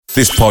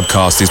This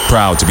podcast is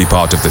proud to be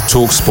part of the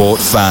TalkSport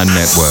Fan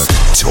Network.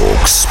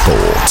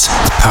 TalkSport.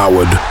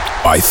 Powered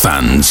by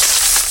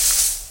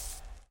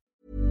fans.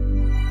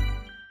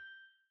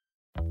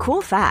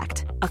 Cool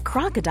fact, a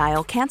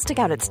crocodile can't stick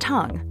out its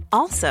tongue.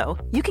 Also,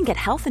 you can get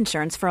health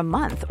insurance for a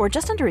month or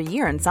just under a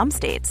year in some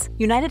states.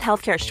 United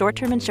Healthcare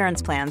short-term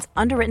insurance plans,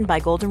 underwritten by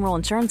Golden Rule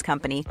Insurance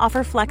Company,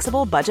 offer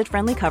flexible,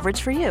 budget-friendly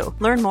coverage for you.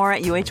 Learn more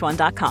at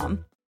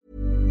uh1.com.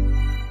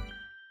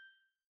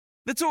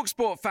 The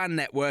TalkSport Fan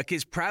Network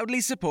is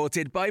proudly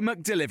supported by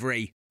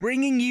McDelivery,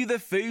 bringing you the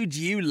food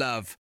you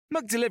love.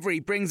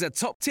 McDelivery brings a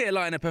top-tier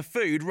lineup of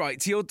food right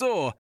to your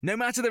door. No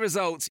matter the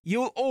result,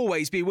 you'll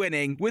always be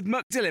winning with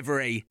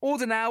McDelivery.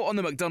 Order now on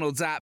the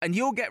McDonald's app and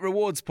you'll get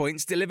rewards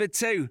points delivered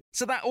too.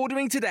 So that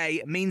ordering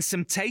today means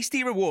some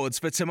tasty rewards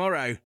for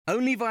tomorrow.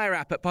 Only via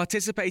app at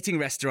participating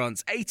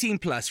restaurants. 18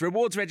 plus.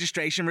 Rewards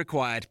registration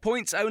required.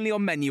 Points only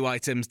on menu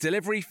items.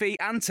 Delivery fee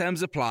and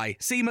terms apply.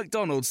 See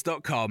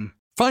mcdonalds.com.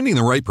 Finding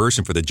the right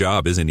person for the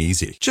job isn't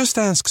easy. Just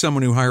ask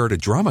someone who hired a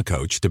drama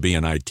coach to be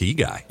an IT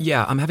guy.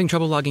 Yeah, I'm having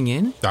trouble logging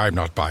in. I'm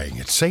not buying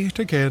it. Say it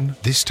again,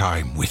 this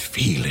time with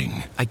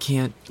feeling. I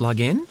can't log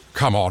in?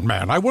 Come on,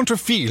 man. I want to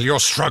feel your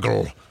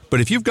struggle. But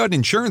if you've got an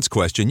insurance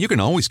question, you can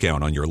always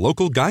count on your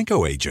local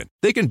Geico agent.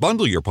 They can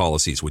bundle your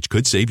policies, which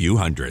could save you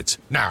hundreds.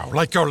 Now,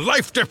 like your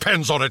life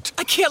depends on it.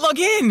 I can't log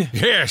in!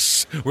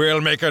 Yes, we'll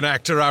make an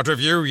actor out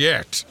of you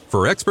yet.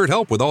 For expert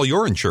help with all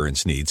your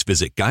insurance needs,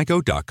 visit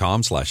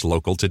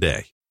geico.com/local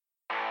today.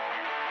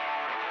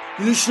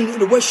 You're listening to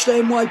the West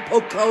Ham Way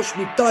podcast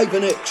with Dave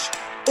and X.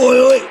 Oi,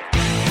 oi!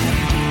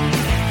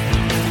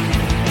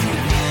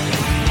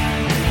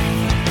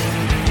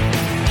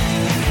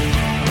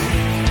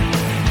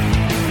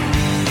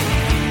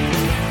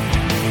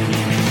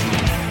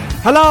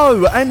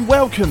 Hello and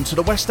welcome to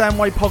the West Ham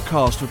Way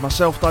podcast with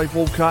myself, Dave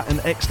Walker, an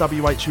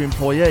ex-WHU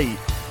employee.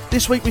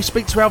 This week we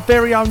speak to our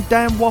very own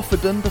Dan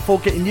Wofferden before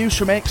getting news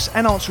from X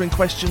and answering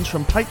questions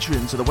from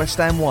patrons of the West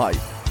Ham Way.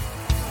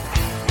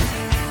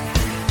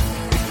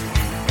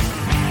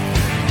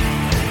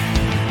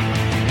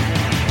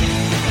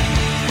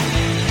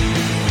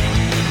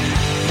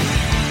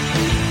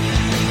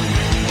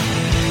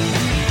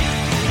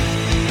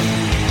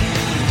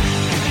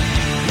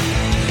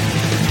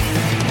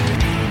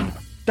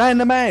 Dan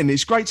the man,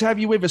 it's great to have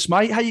you with us,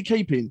 mate. How you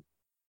keeping?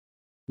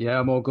 Yeah,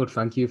 I'm all good,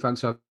 thank you.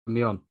 Thanks for having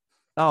me on.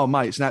 Oh,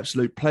 mate, it's an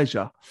absolute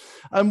pleasure.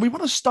 We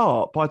want to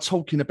start by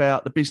talking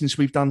about the business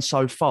we've done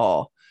so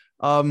far.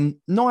 Naif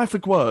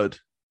Aguerd,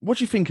 what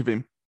do you think of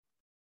him?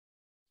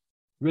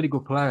 Really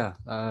good player.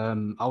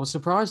 I was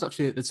surprised,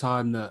 actually, at the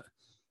time that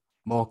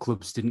more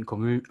clubs didn't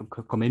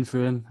come in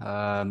for him.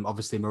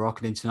 Obviously,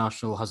 Moroccan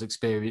international has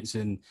experience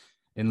in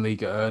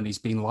Liga and he's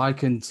been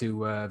likened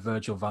to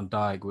Virgil van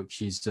Dijk, which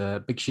is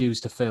big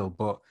shoes to fill.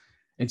 But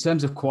in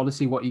terms of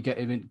quality, what you get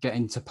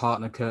into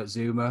partner Kurt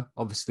Zouma,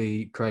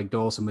 obviously Craig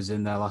Dawson was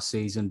in there last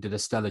season, did a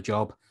stellar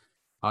job.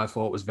 I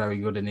thought was very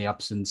good in the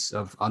absence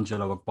of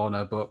Angelo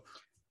Ogbonna. But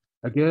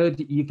again,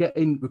 you get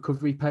in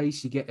recovery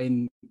pace, you get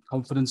in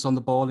confidence on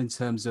the ball. In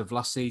terms of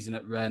last season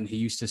at Rennes, he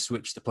used to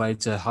switch the play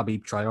to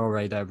Habib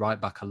Traore, their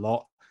right back, a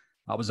lot.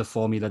 That was a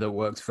formula that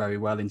worked very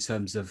well in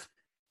terms of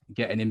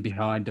getting in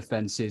behind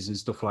defences and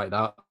stuff like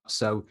that.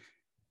 So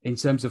in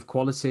terms of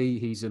quality,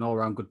 he's an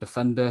all-round good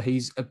defender.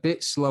 He's a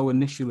bit slow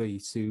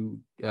initially to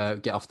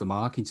get off the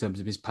mark in terms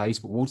of his pace,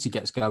 but once he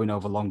gets going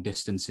over long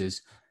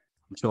distances,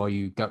 I'm sure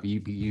you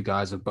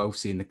guys have both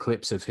seen the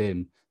clips of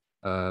him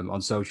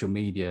on social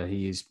media.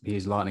 He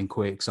is lightning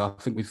quick. So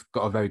I think we've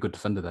got a very good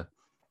defender there.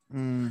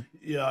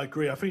 Yeah, I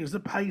agree. I think it's the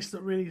pace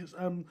that really,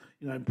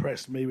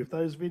 impressed me with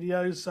those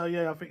videos. So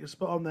yeah, I think it's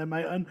spot on there,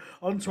 mate. And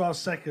on to our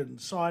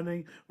second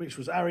signing, which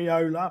was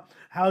Areola.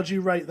 How do you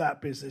rate that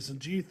business? And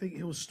do you think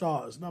he'll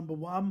start as number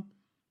one?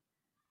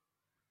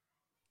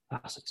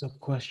 That's a tough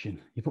question.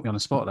 You put me on the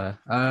spot there.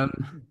 I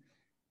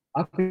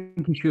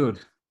think he should.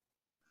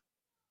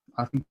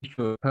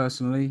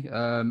 Personally.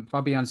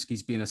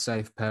 Fabianski's been a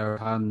safe pair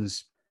of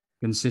hands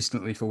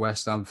consistently for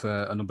West Ham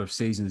for a number of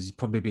seasons. He's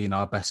probably been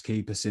our best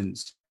keeper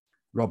since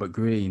Robert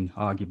Green,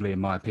 arguably, in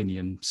my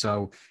opinion.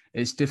 So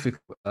it's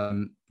difficult.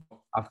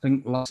 I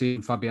think last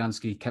season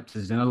Fabianski kept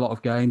us in a lot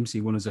of games. He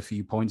won us a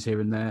few points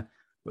here and there.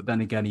 But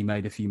then again, he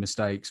made a few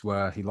mistakes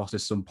where he lost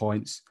us some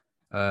points.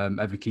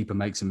 Every keeper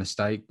makes a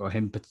mistake, but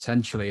him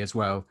potentially as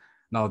well.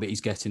 Now that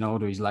he's getting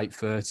older, he's late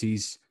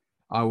 30s,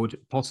 I would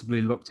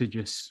possibly look to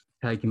just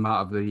take him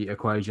out of the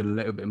equation a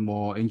little bit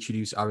more,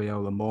 introduce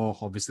Areola more.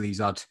 Obviously, he's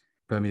had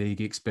Premier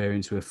League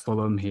experience with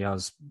Fulham. He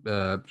has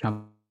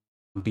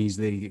Champions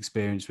League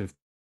experience with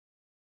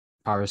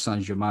Paris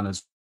Saint-Germain. In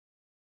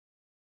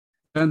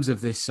terms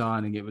of this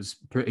signing, it was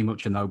pretty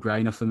much a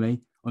no-brainer for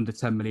me. Under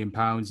 £10 million,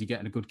 you're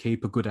getting a good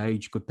keeper, good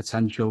age, good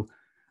potential.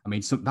 I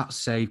mean, that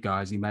save,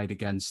 guys, he made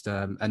against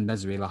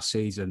En-Nesyri last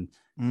season,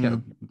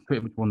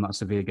 pretty much won that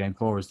Sevilla game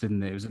for us,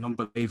 didn't it? It was an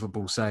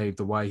unbelievable save,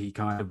 the way he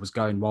kind of was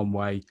going one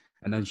way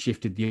and then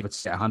shifted the other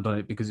to get a hand on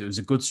it, because it was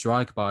a good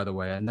strike, by the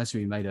way.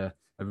 En-Nesyri made a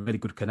really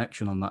good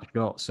connection on that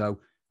shot. So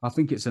I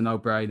think it's a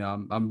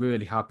no-brainer. I'm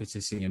really happy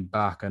to see him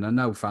back. And I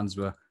know fans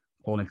were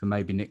calling for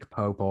maybe Nick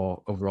Pope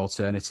or other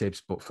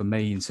alternatives. But for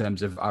me, in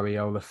terms of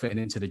Areola fitting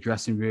into the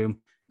dressing room,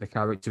 the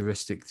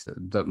characteristics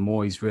that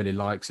Moyes really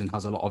likes and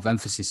has a lot of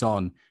emphasis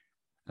on,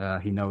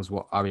 he knows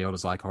what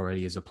Areola's like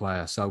already as a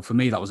player. So for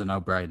me, that was a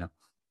no-brainer.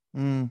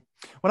 Well,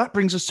 that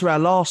brings us to our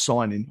last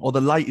signing, or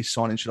the latest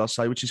signing, should I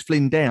say, which is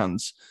Flynn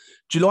Downes.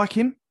 Do you like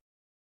him?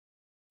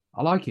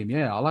 I like him,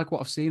 yeah. I like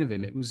what I've seen of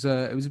him. It was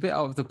a bit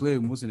out of the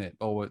blue, wasn't it?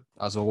 Or,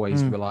 as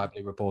always,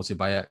 reliably reported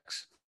by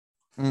X.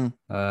 And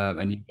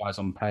you guys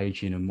on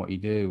paging and what you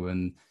do.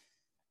 And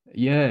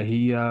yeah,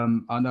 he.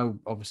 I know,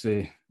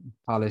 obviously,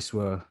 Palace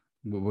were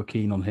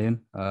keen on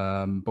him.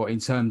 But in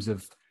terms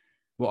of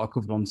what I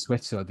covered on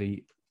Twitter,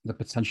 the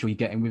potential you're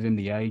getting with him,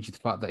 the age, the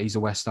fact that he's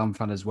a West Ham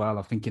fan as well.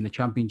 I think in the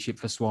Championship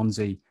for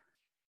Swansea,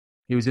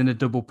 he was in a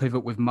double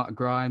pivot with Matt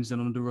Grimes, and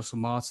under Russell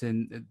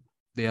Martin,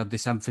 they had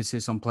this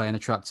emphasis on playing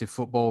attractive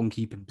football and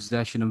keeping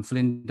possession. And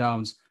Flynn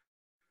Downes,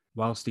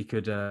 whilst he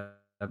could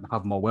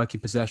have more working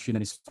possession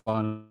and his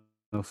final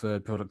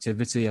third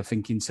productivity, I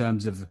think in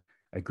terms of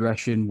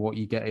aggression, what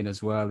you're getting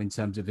as well, in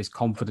terms of his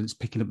confidence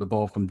picking up the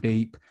ball from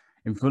deep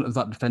in front of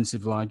that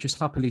defensive line, just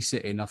happily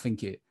sitting, I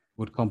think it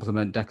would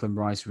complement Declan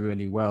Rice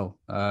really well.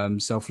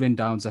 So Flynn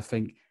Downes, I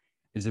think,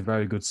 is a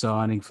very good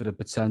signing for the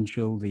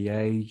potential, the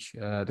age,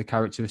 the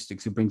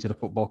characteristics he brings to the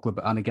football club,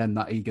 and again,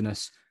 that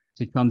eagerness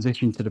to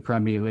transition to the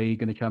Premier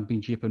League and the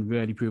Championship and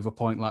really prove a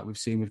point like we've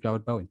seen with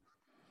Gareth Bowen.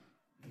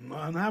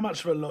 And how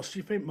much of a loss do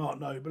you think Mark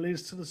Noble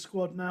is to the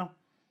squad now?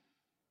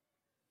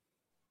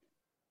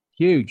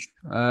 Huge.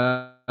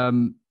 I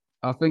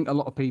think a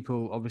lot of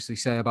people obviously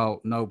say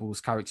about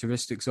Noble's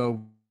characteristics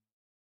over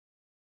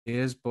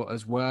years, but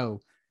as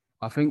well,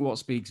 I think what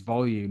speaks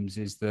volumes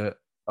is that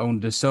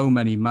under so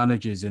many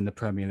managers in the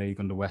Premier League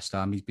under West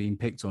Ham, he's been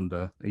picked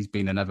under. He's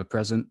been an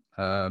ever-present,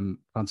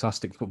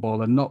 fantastic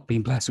footballer, not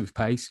been blessed with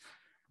pace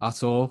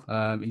at all.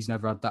 He's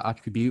never had that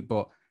attribute,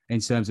 but in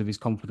terms of his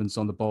confidence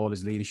on the ball,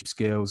 his leadership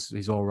skills,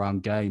 his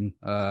all-round game,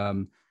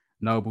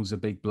 Noble's a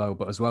big blow,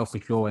 but as well for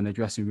sure in the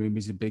dressing room,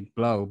 he's a big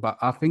blow. But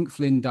I think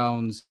Flynn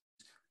Downes,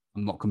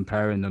 I'm not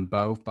comparing them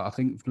both, but I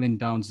think Flynn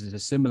Downes is a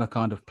similar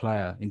kind of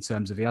player in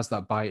terms of he has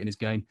that bite in his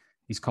game,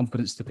 his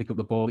confidence to pick up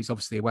the ball. He's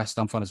obviously a West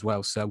Ham fan as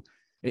well, so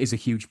it is a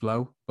huge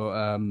blow, but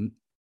I'm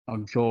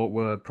sure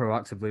we're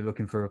proactively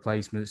looking for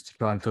replacements to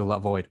try and fill that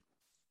void.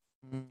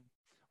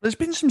 There's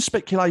been some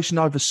speculation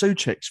over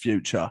Souček's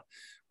future.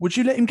 Would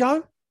you let him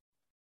go?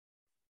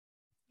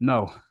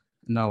 No,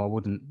 I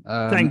wouldn't.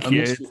 Thank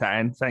you,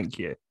 Tan. Thank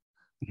you.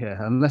 Yeah,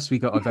 unless we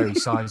got a very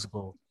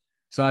sizable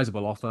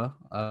offer,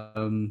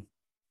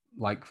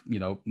 like,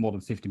 more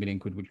than 50 million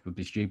quid, which would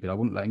be stupid. I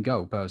wouldn't let him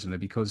go personally,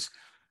 because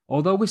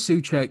although with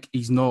Souček,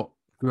 he's not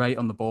great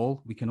on the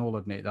ball. We can all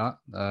admit that.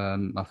 I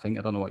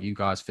don't know what you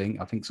guys think.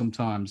 I think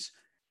sometimes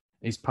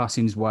his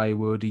passing's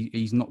wayward.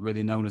 He's not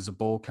really known as a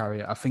ball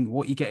carrier. I think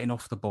what you're getting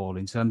off the ball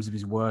in terms of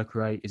his work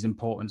rate, his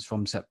importance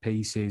from set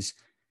pieces,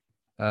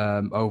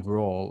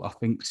 overall, I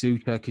think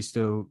Souček is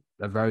still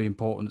a very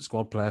important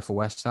squad player for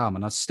West Ham.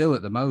 And I still,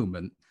 at the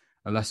moment,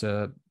 unless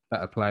a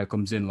better player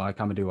comes in like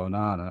Amadou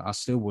Onana, I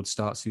still would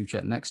start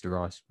Souček next to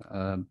Rice,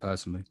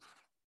 personally.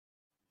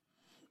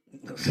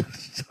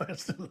 Sorry, I'm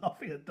still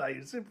laughing at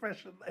Dave's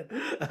impression then.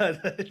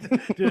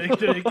 Do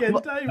it again,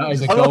 Dave. That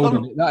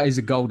is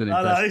a golden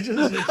impression.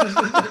 It's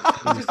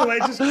just the way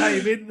it just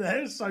came in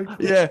there. So cool.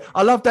 Yeah,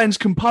 I love Dan's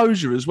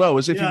composure as well,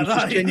 as if he was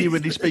just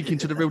genuinely speaking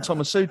to the real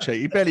Thomas Souček.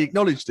 He barely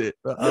acknowledged it.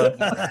 But,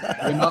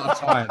 the amount of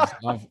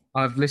times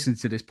I've listened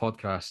to this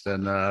podcast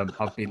and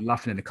I've been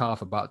laughing in the car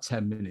for about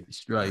 10 minutes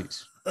straight.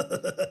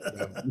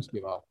 It must be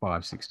about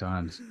 5-6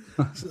 times.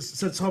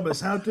 So,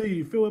 Thomas, how do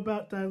you feel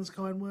about Dan's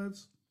kind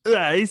words?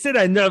 He said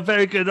I'm not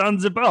very good on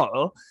the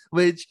ball,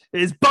 which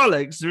is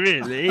bollocks,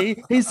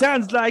 really. He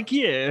sounds like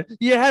you.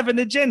 You have an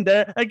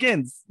agenda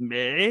against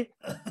me.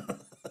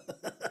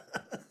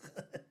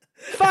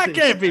 Fuck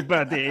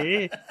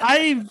everybody.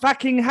 I'm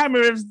fucking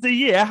Hammer of the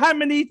Year. How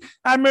many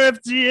Hammer of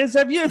the Years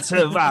have you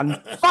two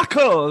won? Fuck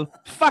all.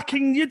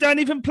 Fucking, you don't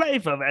even play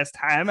for West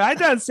Ham. I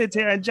don't sit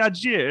here and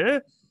judge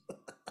you.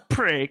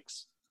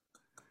 Pricks.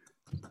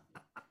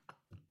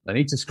 They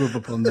need to scrub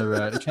up on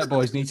the Czech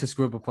boys need to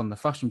scrub up on the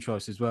fashion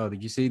choice as well.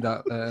 Did you see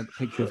that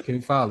picture of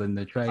Koufal in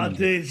the training? I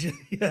did,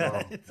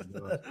 yeah.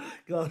 Oh,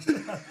 gosh.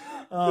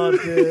 Oh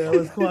dear, that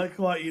was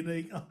quite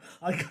unique.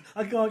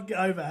 I can't get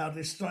over how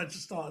this tried to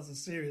start as a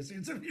serious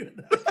interview.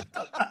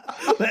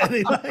 But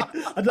anyway,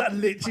 I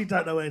literally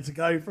don't know where to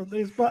go from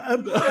this. But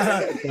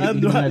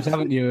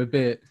haven't you a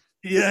bit?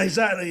 Yeah,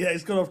 exactly. Yeah,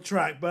 it's gone off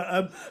track.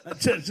 But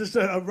just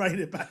to rein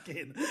it back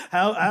in,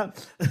 how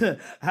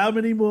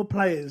many more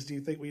players do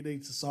you think we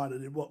need to sign,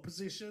 and in what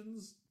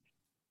positions?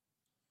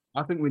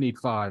 I think we need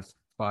five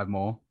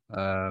more.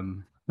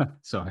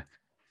 Sorry,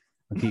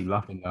 I keep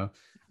laughing though.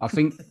 I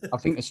think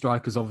a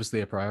striker's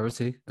obviously a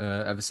priority.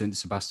 Ever since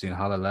Sebastian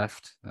Haller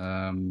left,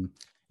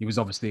 he was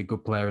obviously a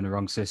good player in the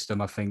wrong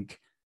system. I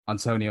think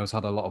Antonio's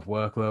had a lot of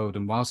workload,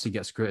 and whilst he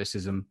gets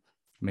criticism,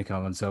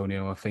 Mikel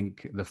Antonio, I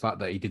think the fact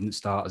that he didn't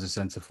start as a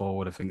centre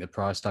forward, I think the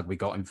price tag we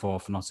got him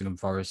for Nottingham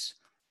Forest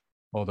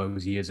all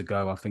those years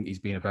ago. I think he's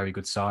been a very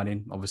good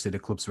signing. Obviously, the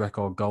club's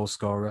record goal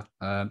scorer.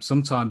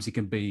 Sometimes he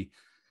can be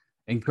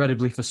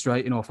incredibly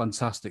frustrating or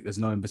fantastic. There's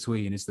no in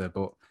between, is there?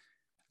 But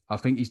I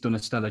think he's done a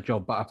stellar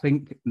job. But I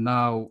think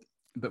now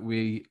that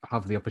we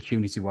have the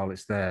opportunity while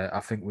it's there, I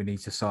think we need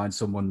to sign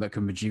someone that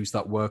can reduce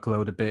that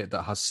workload a bit,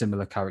 that has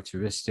similar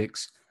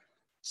characteristics.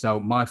 So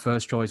my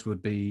first choice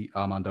would be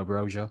Armando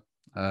Broja,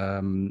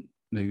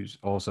 who's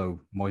also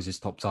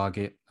Moyes' top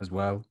target as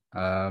well.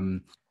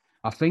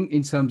 I think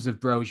in terms of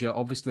Broja,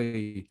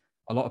 obviously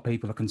a lot of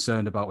people are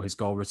concerned about his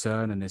goal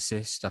return and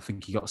assist. I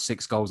think he got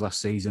 6 goals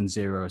last season,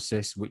 0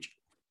 assists, which,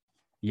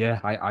 yeah,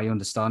 I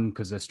understand,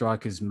 because the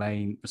striker's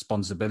main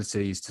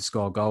responsibility is to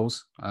score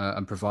goals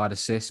and provide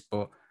assists.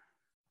 But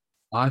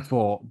I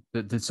thought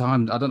that the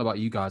time, I don't know about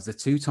you guys, the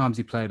 2 times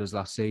he played us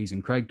last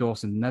season, Craig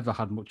Dawson never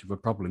had much of a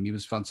problem. He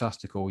was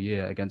fantastic all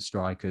year against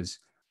strikers,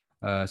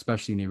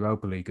 especially in the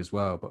Europa League as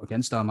well. But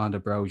against Armando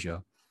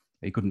Broja,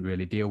 he couldn't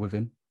really deal with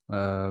him.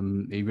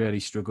 He really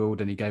struggled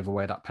and he gave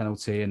away that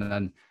penalty. And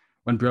then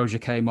when Broja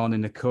came on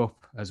in the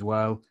cup as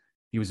well,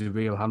 he was a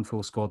real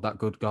handful, scored that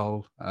good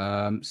goal.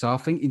 So I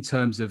think in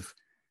terms of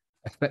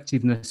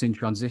effectiveness in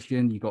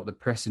transition, you got the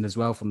pressing as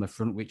well from the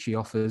front, which he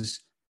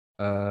offers.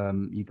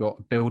 You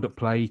got build-up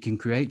play. He can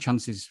create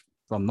chances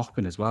from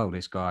nothing as well,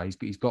 this guy.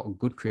 He's got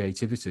good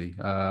creativity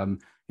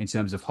in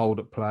terms of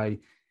hold-up play.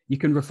 You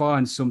can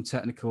refine some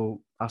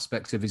technical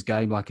aspects of his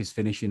game, like his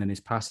finishing and his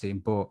passing,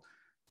 but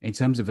in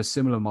terms of a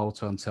similar mold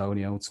to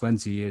Antonio,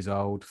 20 years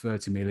old,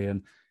 30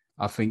 million,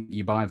 I think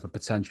you're buying for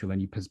potential,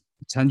 and you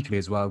potentially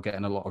as well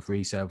getting a lot of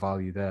resale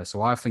value there.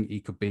 So I think he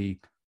could be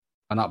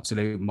an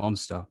absolute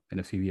monster in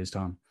a few years'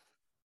 time.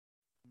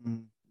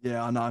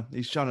 Yeah, I know.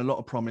 He's shown a lot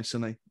of promise,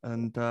 hasn't he?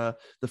 And the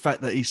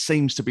fact that he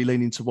seems to be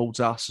leaning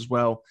towards us as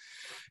well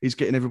is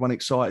getting everyone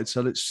excited.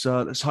 So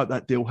let's hope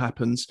that deal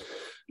happens.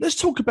 Let's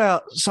talk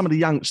about some of the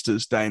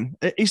youngsters, Dan.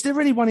 Is there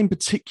anyone in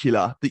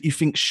particular that you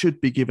think should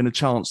be given a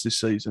chance this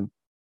season?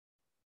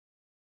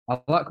 I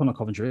like Conor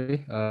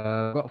Coventry.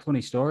 I've got a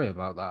funny story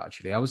about that,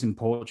 actually. I was in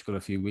Portugal a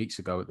few weeks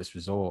ago at this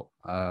resort,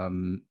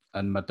 and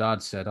my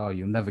dad said, "Oh,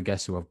 you'll never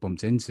guess who I've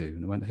bumped into."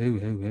 And I went, who?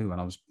 And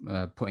I was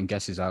putting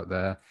guesses out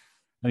there.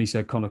 And he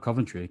said Conor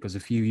Coventry, because a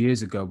few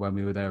years ago when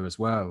we were there as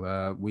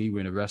well, we were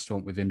in a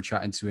restaurant with him,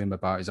 chatting to him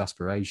about his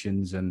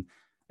aspirations. And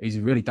he's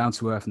a really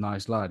down-to-earth,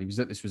 nice lad. He was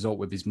at this resort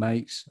with his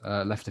mates,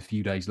 left a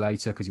few days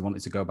later because he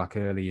wanted to go back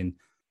early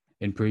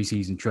in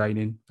pre-season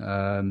training.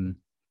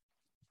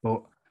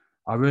 But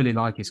I really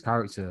like his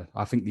character.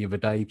 I think the other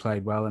day he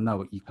played well. And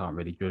no, you can't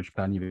really judge,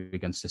 can you,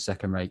 against a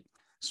second-rate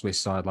Swiss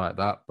side like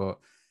that? But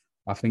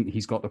I think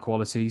he's got the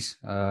qualities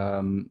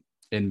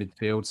in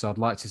midfield. So I'd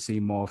like to see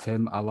more of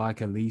him. I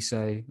like Elise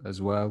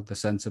as well, the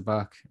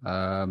centre-back.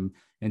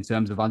 In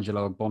terms of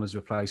Angelo Ogbonna's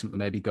replacement,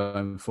 maybe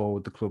going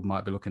forward, the club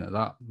might be looking at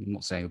that. I'm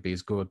not saying it'll be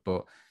as good,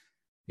 but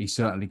he's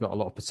certainly got a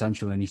lot of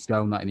potential, and he's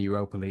shown that in the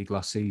Europa League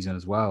last season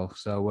as well.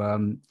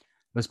 So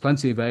there's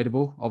plenty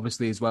available.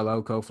 Obviously, as well,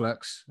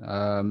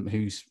 Okoflex,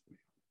 whose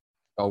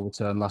goal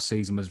return last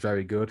season was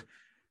very good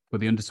for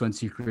the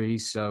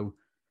under-23s. So,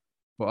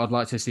 but I'd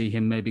like to see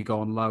him maybe go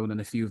on loan, and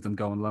a few of them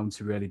go on loan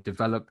to really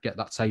develop, get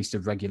that taste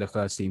of regular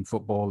first-team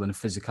football and the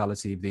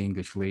physicality of the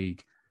English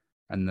league,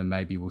 and then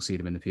maybe we'll see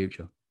them in the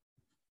future.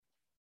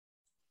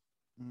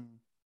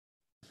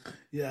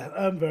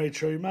 Yeah, very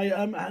true, mate.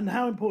 And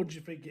how important do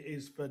you think it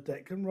is for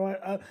Declan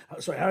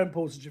Rice? How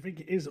important do you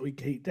think it is that we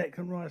keep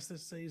Declan Rice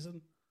this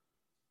season?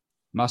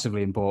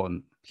 Massively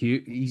important.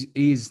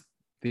 He's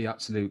the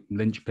absolute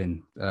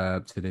linchpin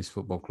to this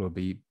football club.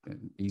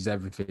 He's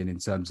everything in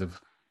terms of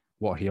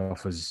what he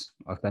offers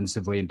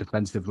offensively and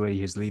defensively,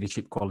 his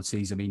leadership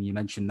qualities. I mean, you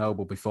mentioned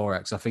Noble before,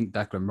 X. I think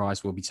Declan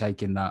Rice will be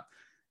taking that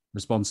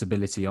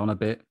responsibility on a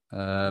bit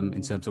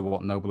in terms of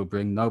what Noble will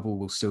bring. Noble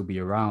will still be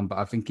around, but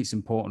I think it's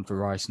important for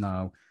Rice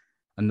now,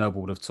 and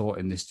Noble would have taught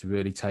him this, to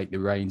really take the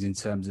reins in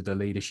terms of the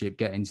leadership,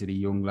 get into the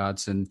young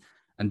lads, and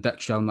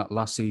Deck shown that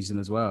last season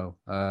as well.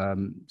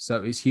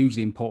 So it's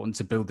hugely important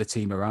to build the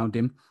team around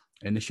him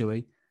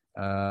initially.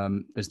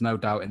 There's no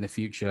doubt in the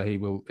future he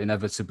will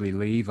inevitably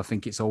leave. I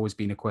think it's always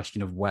been a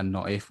question of when,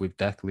 not if, with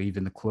Deck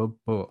leaving the club.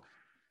 But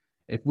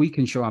if we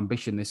can show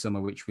ambition this summer,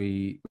 which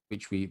it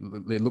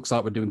looks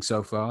like we're doing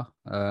so far,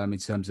 in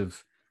terms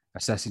of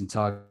assessing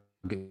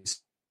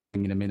targets,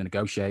 bringing them in and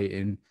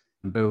negotiating,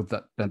 and build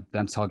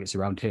them targets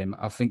around him,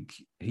 I think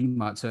he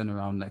might turn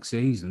around next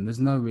season. There's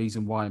no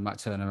reason why he might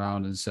turn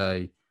around and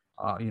say,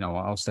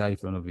 I'll stay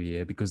for another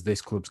year because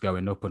this club's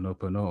going up and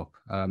up and up.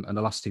 And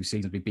the last 2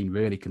 seasons we've been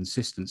really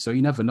consistent. So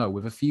you never know.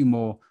 With a few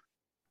more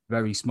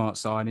very smart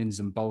signings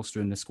and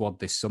bolstering the squad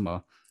this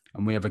summer,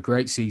 and we have a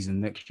great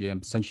season next year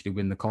and potentially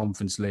win the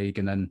Conference League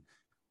and then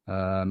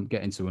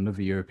get into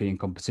another European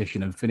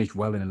competition and finish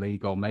well in a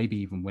league, or maybe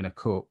even win a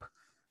cup,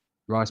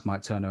 Rice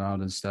might turn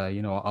around and say,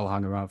 I'll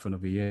hang around for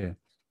another year.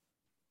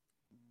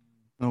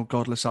 Oh,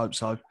 God, let's hope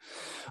so.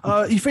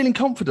 Are you feeling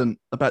confident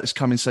about this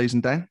coming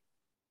season, Dan?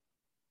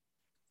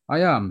 I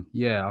am,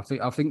 yeah.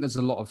 I think there's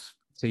a lot of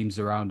teams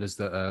around us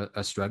that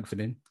are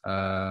strengthening,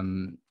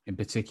 in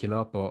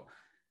particular. But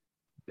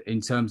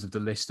in terms of the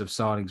list of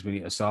signings we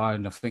need to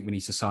sign, I think we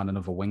need to sign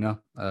another winger.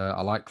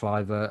 I like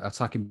Cliver,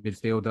 attacking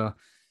midfielder,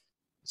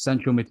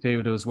 central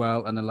midfielder as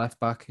well, and a left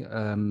back.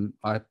 In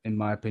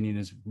my opinion,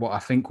 is what I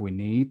think we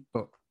need.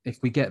 But if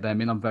we get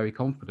them in, I'm very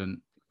confident.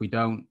 If we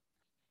don't,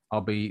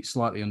 I'll be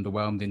slightly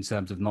underwhelmed in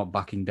terms of not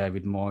backing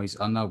David Moyes.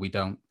 I know we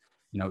don't.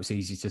 It's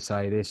easy to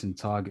say this, and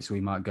targets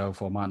we might go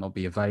for might not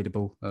be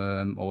available,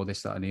 or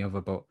this, that, and the other.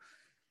 But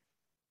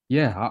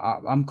yeah,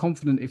 I'm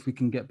confident if we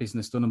can get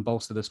business done and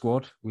bolster the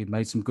squad. We've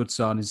made some good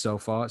signings so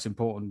far. It's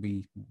important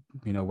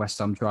West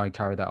Ham try and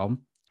carry that on.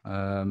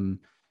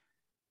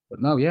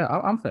 But no, yeah,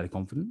 I'm fairly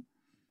confident.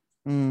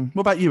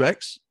 What about you,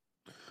 X?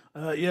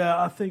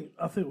 I think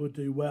we'll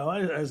do well.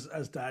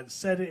 As Dan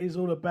said, it is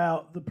all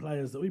about the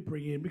players that we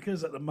bring in,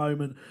 because at the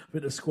moment I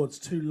think the squad's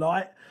too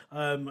light,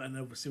 and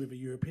obviously with a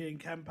European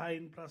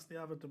campaign plus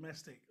the other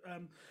domestic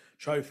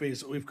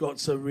trophies, we've got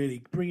to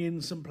really bring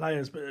in some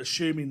players. But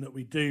assuming that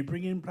we do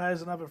bring in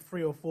players, another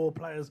 3 or 4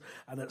 players,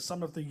 and that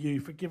some of the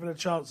youth are given a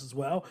chance as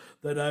well,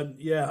 then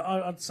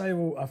I'd say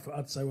we'll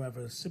have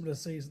a similar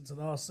season to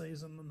last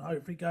season, and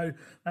hopefully go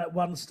that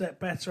one step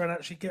better and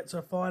actually get to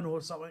a final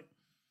or something.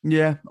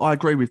 Yeah, I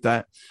agree with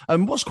that.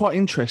 What's quite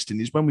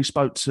interesting is when we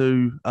spoke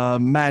to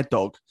Mad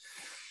Dog,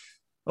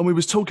 and we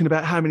was talking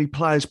about how many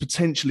players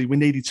potentially we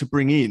needed to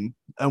bring in,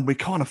 and we're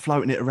kind of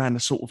floating it around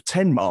the sort of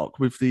 10 mark,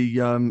 with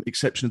the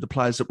exception of the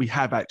players that we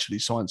have actually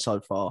signed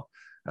so far.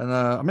 And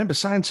I remember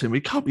saying to him,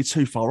 we can't be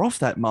too far off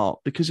that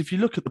mark, because if you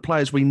look at the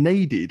players we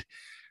needed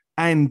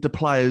and the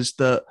players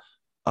that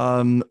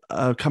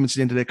are coming to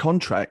the end of their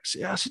contracts,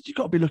 I said, you've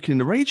got to be looking in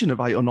the region of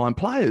 8 or 9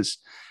 players.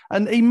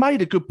 And he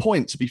made a good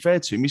point, to be fair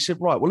to him. He said,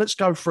 right, well, let's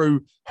go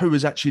through who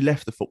has actually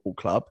left the football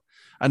club.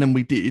 And then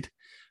we did.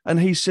 And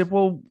he said,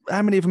 well,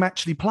 how many of them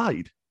actually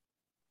played?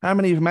 How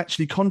many of them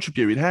actually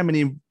contributed? How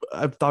many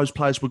of those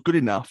players were good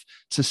enough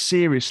to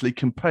seriously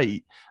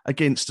compete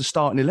against the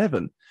starting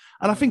 11?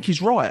 And I think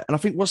he's right. And I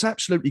think what's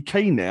absolutely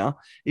key now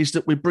is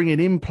that we're bringing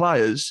in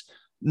players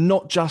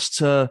not just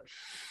to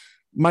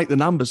make the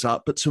numbers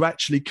up, but to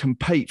actually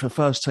compete for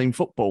first team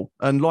football.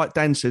 And like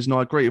Dan says, and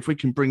I agree, if we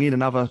can bring in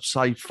another,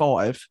 say,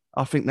 5,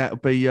 I think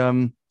that'd be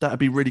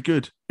really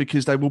good,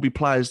 because they will be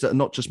players that are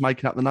not just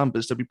making up the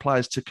numbers. They'll be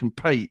players to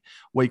compete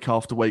week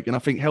after week. And I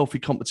think healthy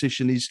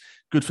competition is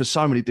good for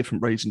so many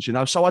different reasons,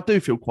 So I do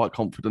feel quite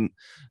confident.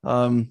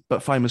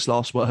 But famous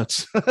last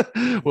words.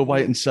 We'll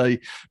wait and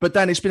see. But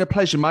Dan, it's been a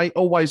pleasure, mate.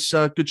 Always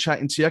good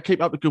chatting to you.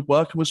 Keep up the good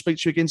work, and we'll speak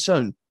to you again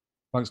soon.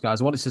 Thanks,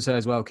 guys. I wanted to say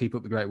as well, keep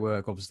up the great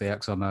work. Obviously,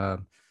 X,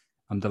 I'm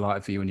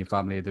delighted for you and your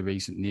family of the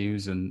recent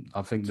news, and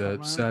I think the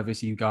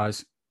service you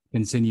guys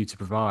continue to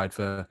provide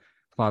for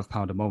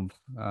 £5 a month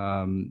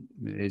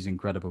is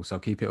incredible. So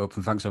keep it up,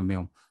 and thanks for having me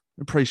on.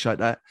 Appreciate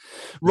that.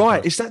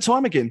 Right, it's that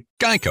time again.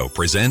 Geico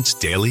presents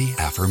Daily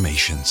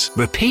Affirmations.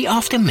 Repeat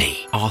after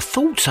me. Our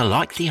thoughts are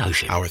like the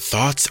ocean. Our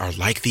thoughts are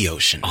like the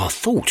ocean. Our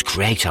thoughts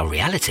create our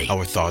reality.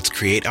 Our thoughts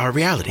create our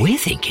reality. We're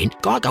thinking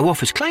Geico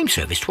offers claim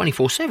service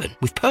 24/7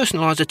 with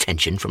personalised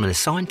attention from an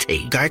assigned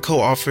team. Geico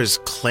offers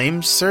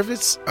claim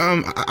service?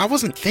 I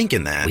wasn't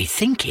thinking that. We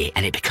think it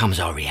and it becomes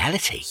our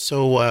reality.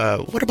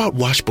 So, what about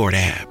washboard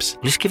abs?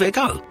 Let's give it a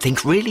go.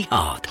 Think really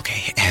hard.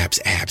 Okay, abs.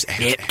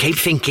 Yeah, keep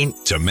thinking.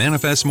 To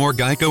manifest more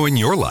Geico in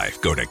your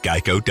life, go to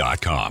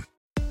geico.com.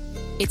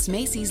 It's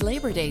Macy's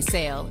Labor Day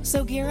sale,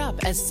 so gear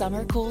up as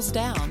summer cools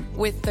down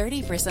with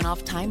 30%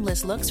 off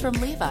timeless looks from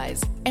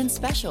Levi's and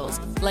specials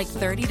like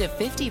 30 to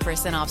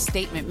 50% off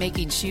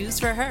statement-making shoes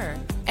for her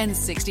and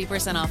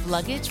 60% off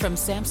luggage from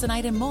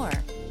Samsonite and more.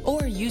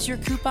 Or use your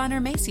coupon or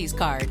Macy's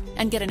card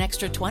and get an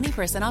extra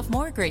 20% off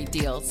more great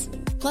deals.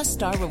 Plus,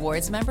 Star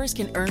Rewards members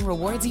can earn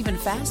rewards even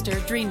faster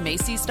during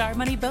Macy's Star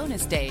Money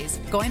Bonus Days,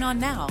 going on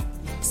now.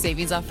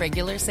 Savings off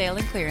regular sale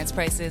and clearance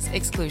prices.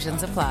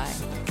 Exclusions apply.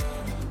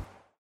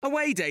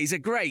 Away days are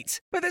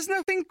great, but there's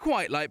nothing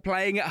quite like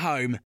playing at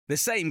home. The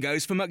same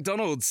goes for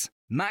McDonald's.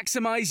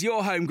 Maximise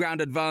your home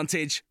ground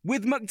advantage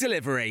with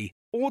McDelivery.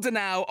 Order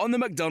now on the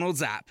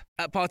McDonald's app.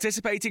 At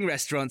participating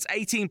restaurants,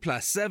 18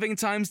 plus serving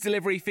times,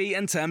 delivery fee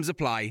and terms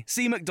apply.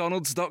 See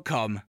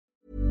mcdonalds.com.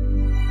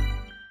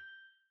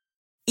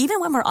 Even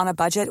when we're on a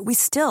budget, we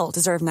still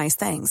deserve nice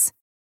things.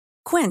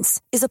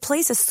 Quince is a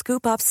place to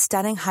scoop up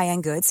stunning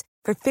high-end goods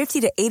for 50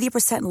 to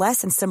 80%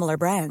 less than similar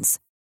brands.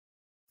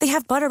 They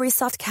have buttery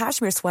soft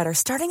cashmere sweaters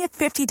starting at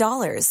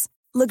 $50,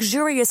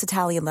 luxurious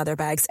Italian leather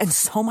bags, and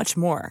so much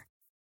more.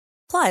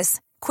 Plus,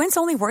 Quince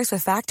only works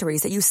with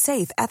factories that use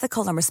safe,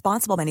 ethical, and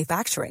responsible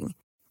manufacturing.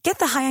 Get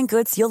the high-end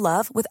goods you'll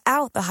love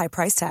without the high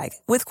price tag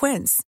with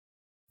Quince.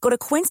 Go to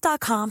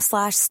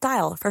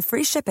quince.com/style for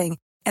free shipping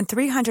and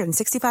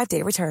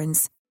 365-day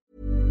returns.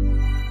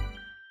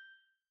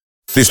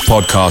 This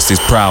podcast is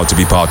proud to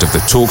be part of the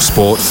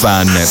TalkSport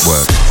Fan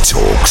Network.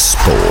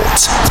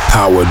 TalkSport.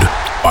 Powered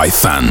by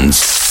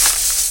fans.